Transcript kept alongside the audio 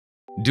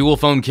Dual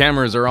phone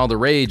cameras are all the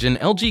rage, and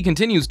LG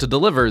continues to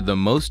deliver the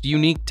most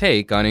unique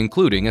take on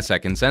including a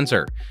second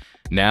sensor.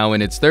 Now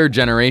in its third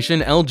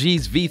generation,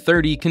 LG's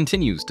V30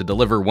 continues to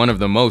deliver one of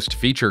the most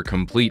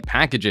feature-complete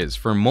packages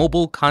for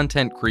mobile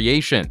content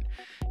creation.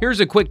 Here's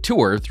a quick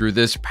tour through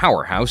this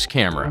powerhouse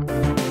camera.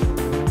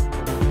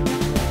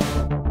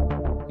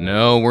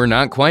 No, we're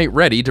not quite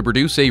ready to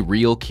produce a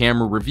real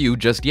camera review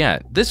just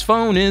yet. This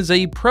phone is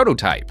a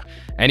prototype.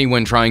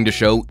 Anyone trying to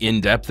show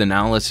in-depth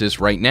analysis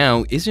right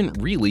now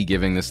isn't really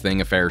giving this thing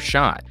a fair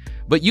shot.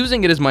 But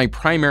using it as my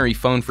primary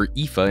phone for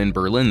IFA in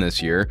Berlin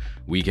this year,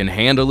 we can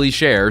handily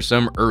share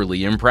some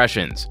early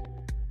impressions.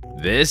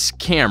 This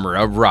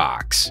camera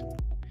rocks.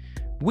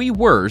 We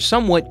were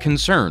somewhat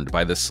concerned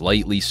by the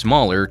slightly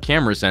smaller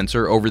camera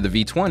sensor over the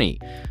V20,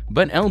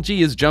 but LG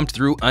has jumped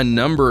through a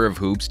number of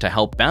hoops to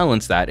help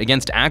balance that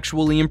against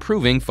actually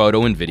improving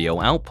photo and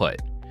video output.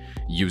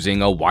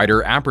 Using a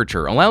wider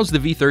aperture allows the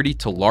V30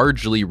 to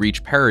largely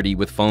reach parity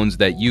with phones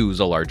that use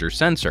a larger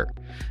sensor.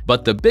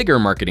 But the bigger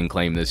marketing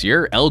claim this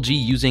year, LG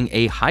using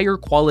a higher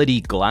quality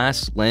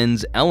glass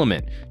lens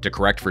element to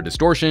correct for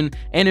distortion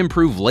and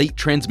improve light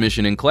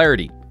transmission and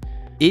clarity.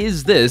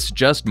 Is this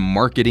just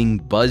marketing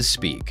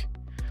buzzspeak?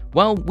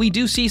 Well, we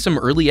do see some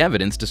early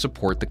evidence to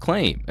support the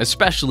claim,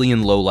 especially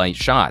in low-light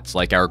shots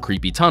like our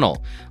creepy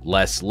tunnel,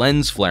 less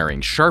lens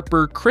flaring,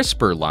 sharper,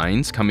 crisper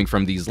lines coming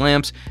from these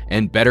lamps,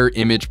 and better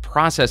image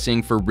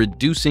processing for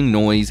reducing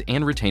noise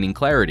and retaining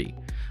clarity.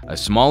 A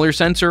smaller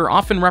sensor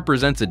often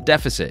represents a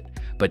deficit,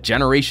 but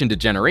generation to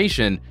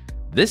generation,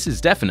 this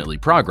is definitely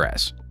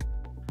progress.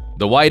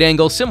 The wide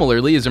angle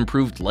similarly is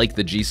improved like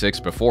the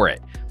G6 before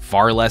it.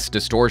 Far less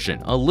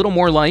distortion, a little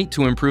more light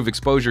to improve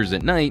exposures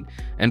at night,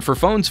 and for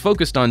phones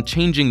focused on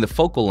changing the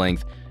focal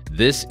length,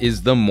 this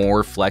is the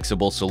more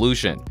flexible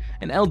solution,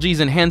 and LG's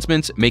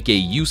enhancements make a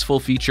useful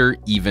feature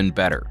even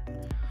better.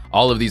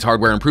 All of these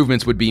hardware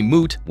improvements would be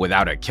moot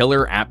without a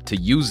killer app to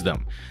use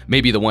them.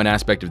 Maybe the one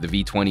aspect of the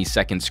V20's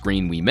second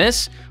screen we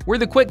miss were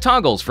the quick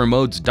toggles for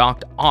modes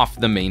docked off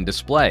the main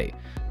display.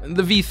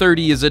 The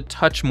V30 is a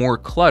touch more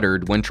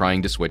cluttered when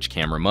trying to switch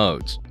camera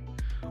modes.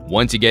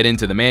 Once you get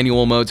into the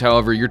manual modes,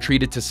 however, you're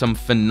treated to some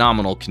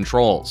phenomenal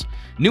controls.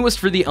 Newest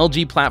for the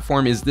LG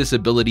platform is this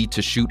ability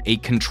to shoot a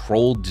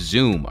controlled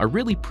zoom, a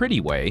really pretty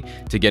way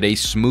to get a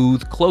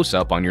smooth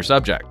close-up on your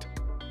subject.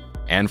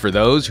 And for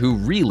those who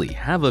really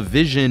have a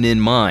vision in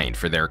mind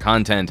for their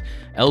content,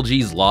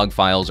 LG's log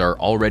files are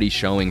already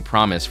showing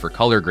promise for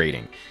color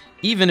grading,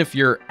 even if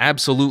you're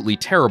absolutely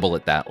terrible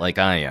at that like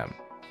I am.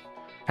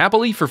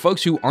 Happily, for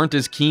folks who aren't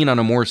as keen on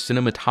a more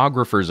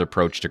cinematographer's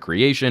approach to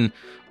creation,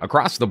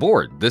 across the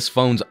board, this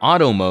phone's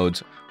auto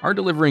modes are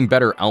delivering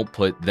better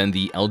output than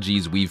the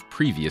LGs we've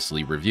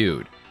previously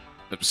reviewed.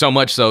 So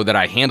much so that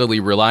I handily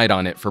relied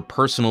on it for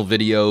personal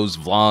videos,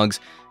 vlogs,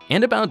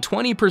 and about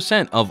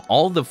 20% of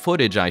all the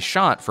footage I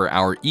shot for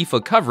our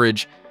IFA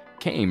coverage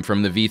came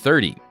from the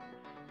V30.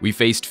 We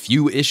faced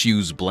few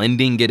issues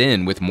blending it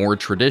in with more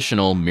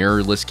traditional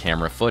mirrorless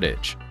camera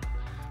footage.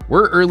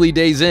 We're early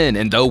days in,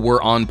 and though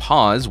we're on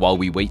pause while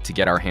we wait to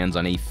get our hands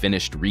on a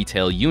finished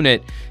retail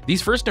unit,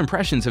 these first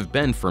impressions have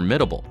been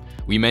formidable.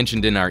 We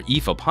mentioned in our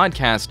IFA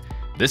podcast,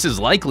 this is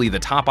likely the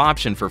top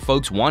option for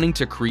folks wanting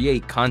to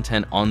create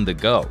content on the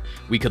go.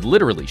 We could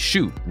literally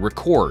shoot,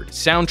 record,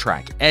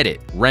 soundtrack,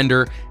 edit,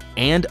 render,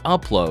 and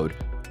upload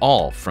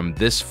all from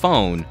this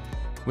phone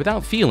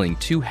without feeling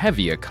too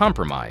heavy a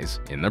compromise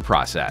in the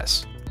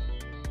process.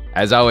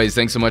 As always,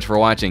 thanks so much for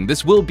watching.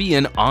 This will be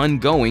an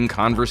ongoing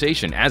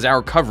conversation as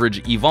our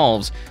coverage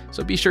evolves,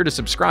 so be sure to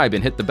subscribe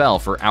and hit the bell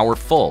for our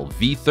full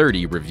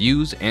V30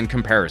 reviews and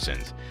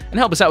comparisons. And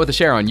help us out with a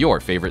share on your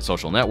favorite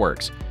social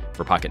networks.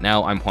 For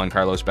Pocketnow, I'm Juan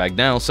Carlos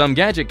Bagnell, some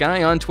gadget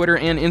guy on Twitter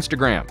and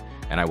Instagram,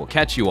 and I will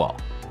catch you all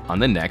on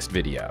the next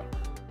video.